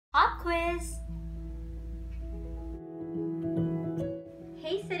Pop quiz!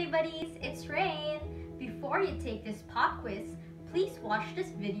 Hey City Buddies, it's Reine! Before you take this pop quiz, please watch this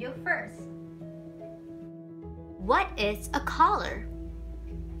video first. What is a color?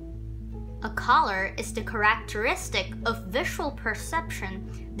 A color is the characteristic of visual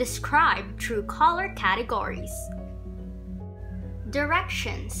perception described through color categories.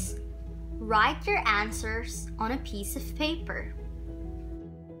 Directions. Write your answers on a piece of paper.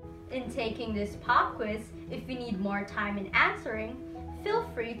 In taking this pop quiz, if you need more time in answering, feel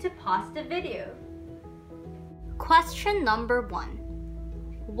free to pause the video. Question number 1.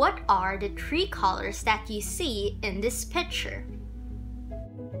 What are the three colors that you see in this picture?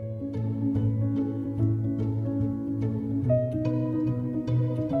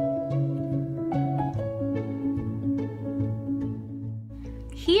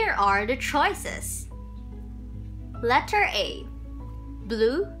 Here are the choices. Letter A,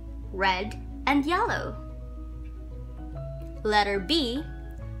 blue, red, and yellow. Letter B,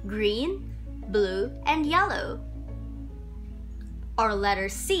 green, blue, and yellow. Or letter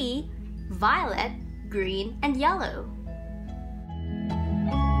C, violet, green, and yellow.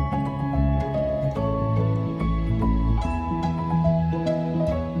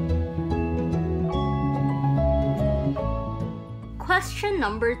 Question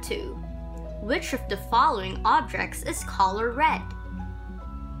number 2. Which of the following objects is color red?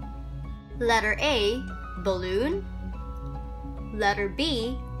 Letter A, balloon. Letter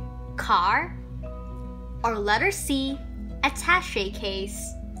B, car. Or letter C, attaché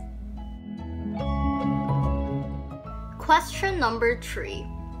case. Question number 3.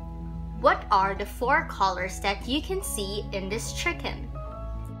 What are the 4 colors that you can see in this chicken?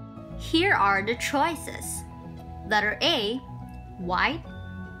 Here are the choices. Letter A, white,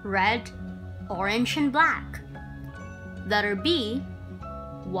 red, orange, and black. Letter B,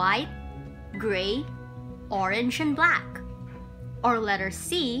 white, gray, orange, and black. Or letter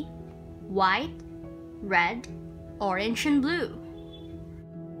C, white, red, orange, and blue.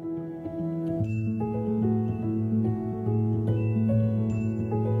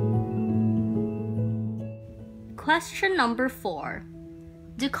 Question number 4.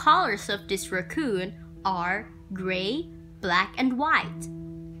 The colors of this raccoon are gray, black, and white.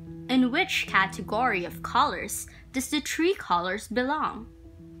 In which category of colors does the 3 colors belong?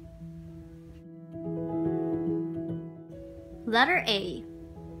 Letter A,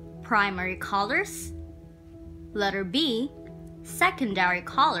 primary colors. Letter B, secondary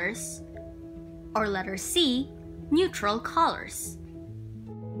colors. Or letter C, neutral colors.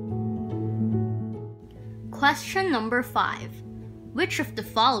 Question number 5. Which of the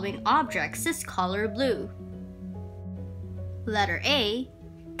following objects is color blue? Letter A,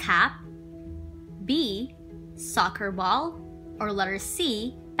 cap. B, soccer ball. Or letter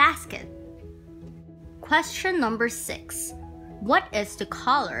C, basket. Question number 6. What is the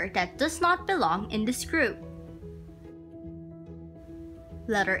color that does not belong in this group?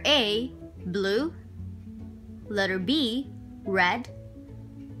 Letter A, blue. Letter B, red.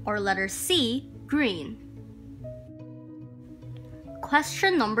 Or letter C, green.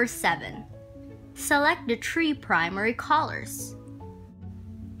 Question number 7. Select the 3 primary colors.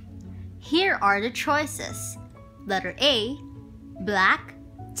 Here are the choices. Letter A, black,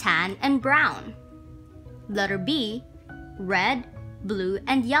 tan, and brown. Letter B, red, blue,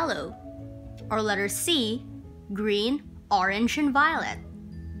 and yellow. Or letter C, green, orange, and violet.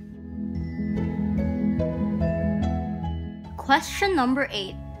 Question number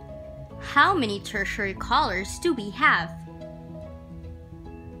 8. How many tertiary colors do we have?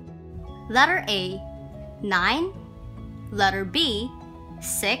 Letter A, 9. Letter B,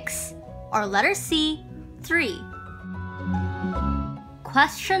 6. Or letter C, 3.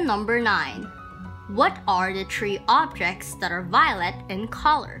 Question number 9. What are the 3 objects that are violet in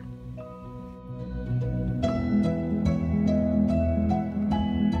color?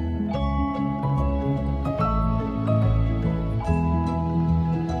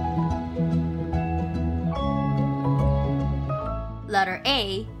 Letter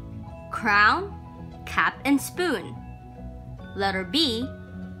A, crown, cap, and spoon. Letter B,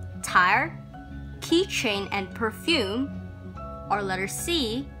 tire, keychain, and perfume. Or letter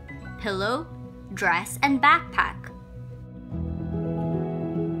C, pillow, dress, and backpack.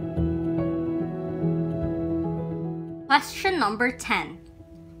 Question number 10.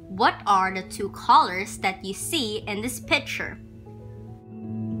 What are the 2 colors that you see in this picture?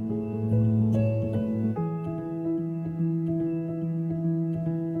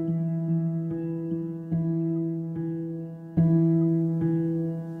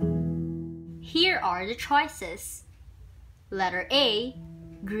 Here are the choices. Letter A,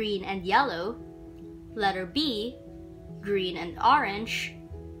 green and yellow, letter B, green and orange,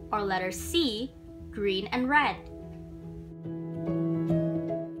 or letter C, green and red?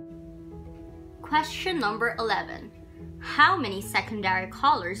 Question number 11. How many secondary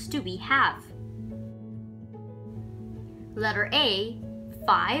colors do we have? Letter A,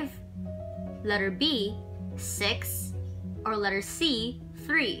 5, letter B, 6, or letter C,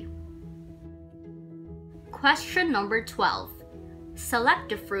 3. Question number 12. Select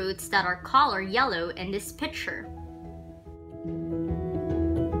the fruits that are color yellow in this picture.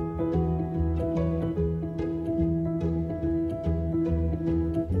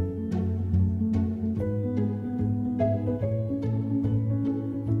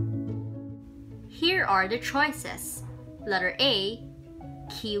 Here are the choices. Letter A,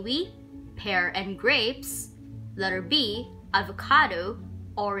 kiwi, pear and grapes. Letter B, avocado,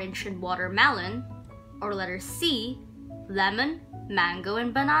 orange and watermelon. Or letter C, lemon, mango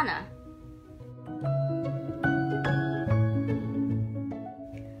and banana.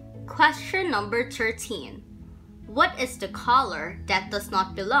 Question number 13. What is the color that does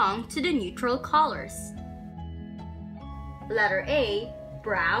not belong to the neutral colors? Letter A,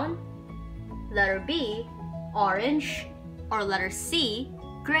 brown. Letter B, orange. Or letter C,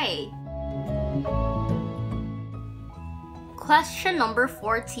 gray. Question number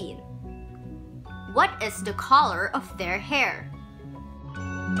 14. What is the color of their hair?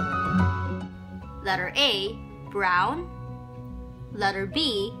 Letter A, brown. Letter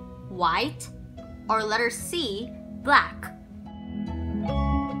B, white. Or letter C, black.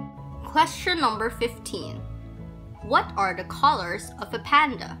 Question number 15. What are the colors of a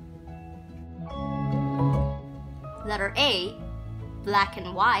panda? Letter A, black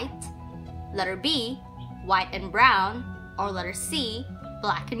and white. Letter B, white and brown. Or letter C,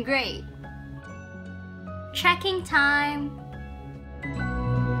 black and gray. Checking time!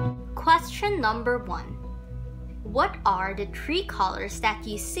 Question number 1. What are the 3 colors that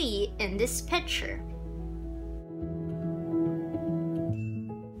you see in this picture?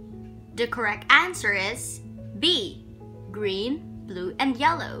 The correct answer is B, green, blue, and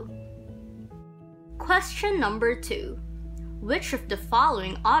yellow. Question number 2. Which of the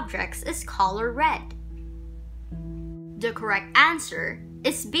following objects is color red? The correct answer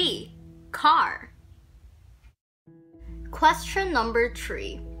is B, car. Question number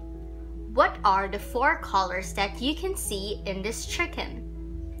 3. What are the 4 colors that you can see in this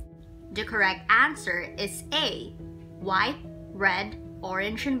chicken? The correct answer is A, white, red,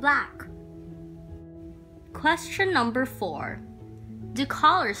 orange, and black. Question number 4. The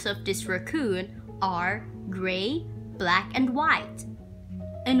colors of this raccoon are gray, black, and white.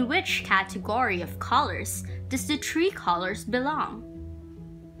 In which category of colors does the 3 colors belong?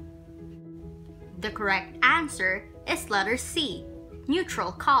 The correct answer is letter C,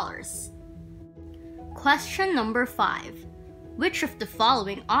 neutral colors. Question number 5. Which of the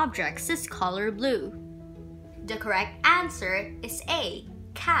following objects is color blue? The correct answer is A,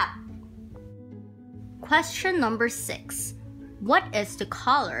 cap. Question number 6. What is the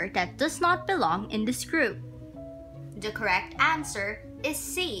color that does not belong in this group? The correct answer is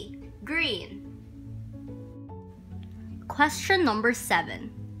C, green. Question number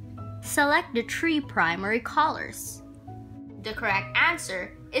 7. Select the 3 primary colors. The correct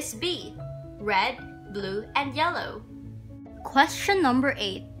answer is B, red, blue, and yellow. Question number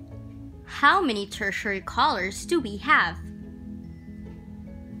 8. How many tertiary colors do we have?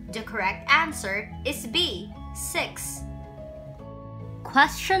 The correct answer is B, 6.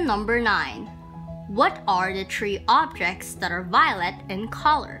 Question number 9. What are the 3 objects that are violet in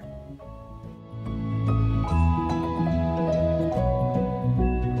color?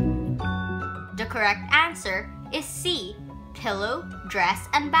 The correct answer is C, pillow, dress,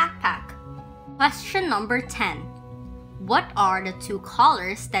 and backpack. Question number 10. What are the 2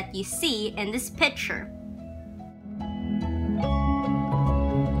 colors that you see in this picture?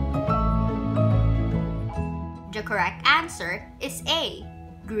 The correct answer is A,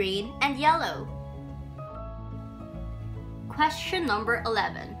 green and yellow. Question number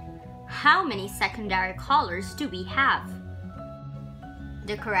 11. How many secondary colors do we have?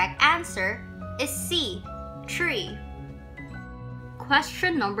 The correct answer is C, 3.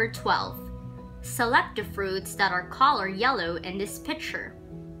 Question number 12. Select the fruits that are color yellow in this picture.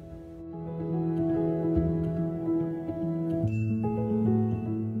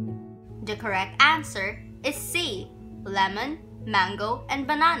 The correct answer is C, lemon, mango, and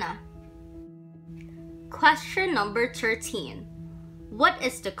banana. Question number 13. What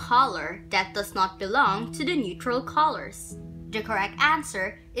is the color that does not belong to the neutral colors? The correct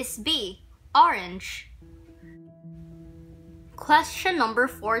answer is B, orange. Question number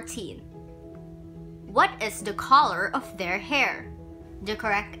 14. What is the color of their hair? The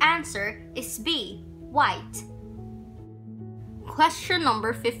correct answer is B, white. Question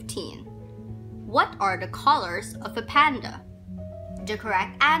number 15. What are the colors of a panda? The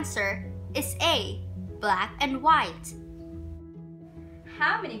correct answer is A, black and white.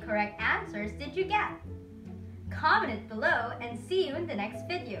 How many correct answers did you get? Comment it below and see you in the next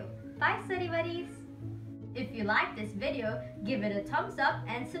video. Bye, study buddies! If you like this video, give it a thumbs up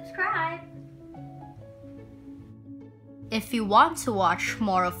and subscribe. If you want to watch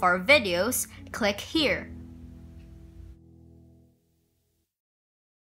more of our videos, click here.